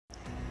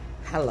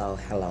Hello.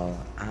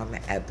 I'm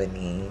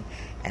Ebony,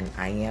 and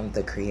I am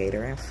the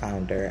creator and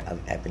founder of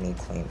Ebony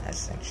Queen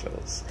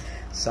Essentials.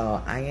 So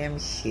I am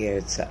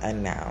here to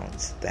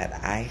announce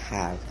that I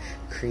have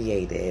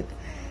created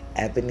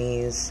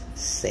Ebony's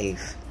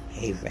Safe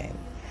Haven.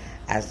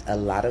 As a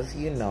lot of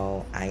you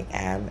know, I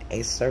am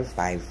a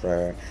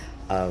survivor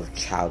of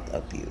child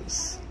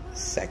abuse,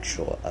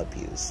 sexual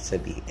abuse to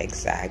be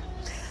exact.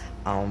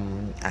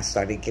 I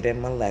started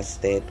getting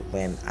molested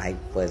when I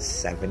was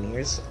 7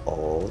 years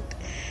old,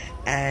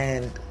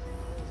 and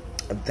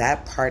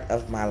that part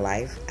of my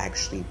life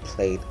actually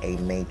played a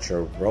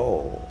major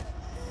role.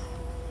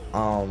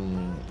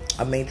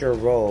 A major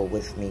role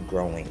with me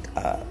growing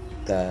up.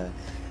 The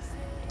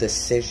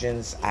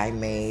decisions I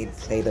made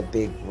played a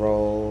big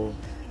role.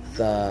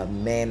 The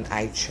men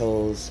I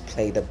chose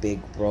played a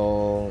big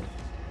role.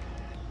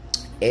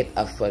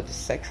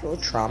 Sexual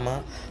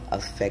trauma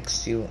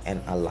affects you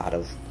in a lot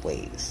of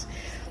ways.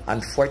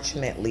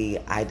 Unfortunately,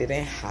 I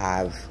didn't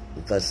have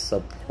the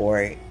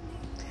support.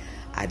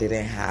 I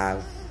didn't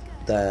have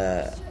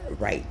the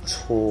right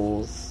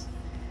tools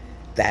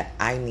that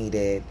I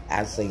needed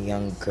as a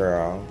young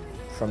girl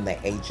from the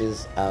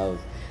ages of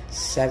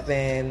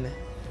 7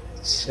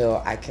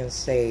 till I can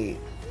say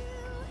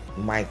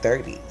my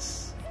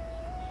 30s.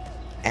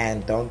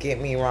 And don't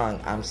get me wrong,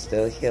 I'm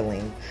still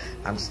healing.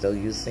 I'm still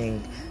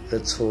using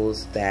the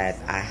tools that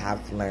I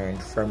have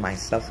learned for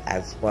myself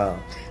as well.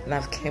 And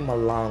I've came a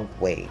long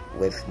way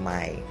with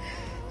my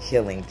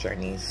healing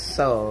journey.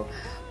 So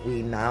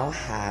we now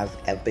have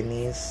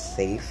Ebony's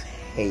Safe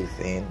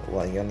Haven.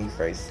 Well,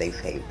 Universe Safe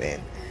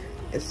Haven.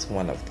 It's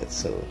one of the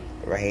two,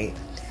 right?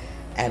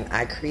 And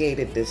I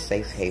created this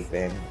safe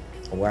haven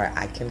where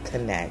I can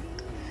connect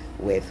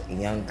with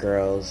young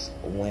girls,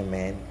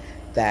 women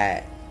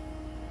that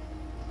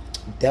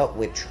dealt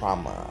with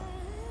trauma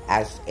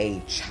as a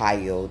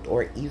child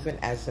or even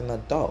as an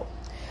adult.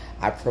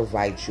 I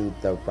provide you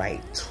the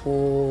right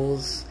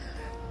tools.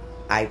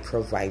 I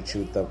provide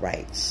you the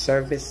right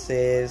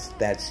services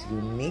that's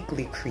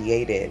uniquely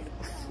created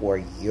for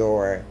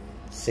your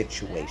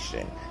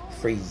situation,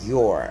 for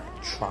your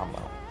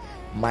trauma.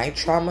 My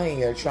trauma and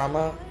your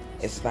trauma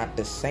is not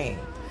the same.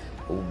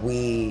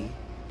 We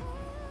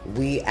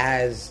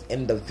as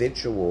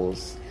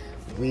individuals,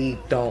 we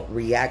don't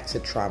react to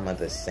trauma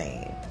the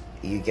same.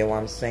 You get what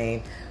I'm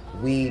saying?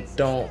 We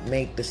don't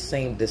make the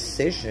same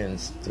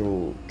decisions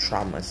through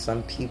trauma.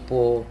 Some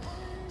people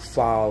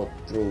fall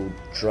through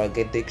drug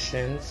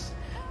addictions.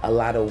 A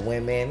lot of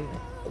women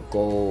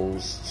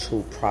goes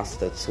to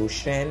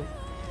prostitution.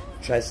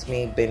 Trust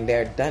me, been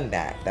there, done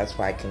that. That's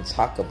why I can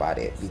talk about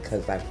it,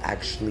 because I've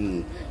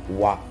actually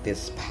walked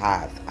this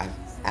path. I've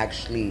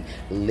actually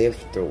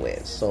lived through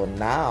it. So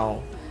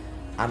now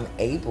I'm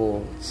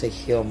able to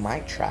heal my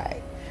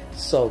tribe.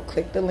 So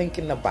click the link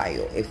in the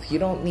bio. If you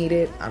don't need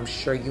it, I'm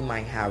sure you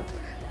might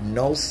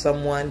know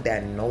someone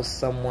that knows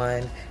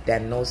someone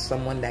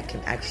that can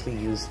actually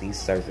use these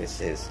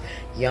services.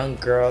 Young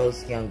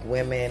girls, young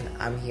women,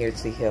 I'm here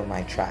to heal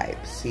my tribe.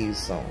 See you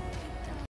soon.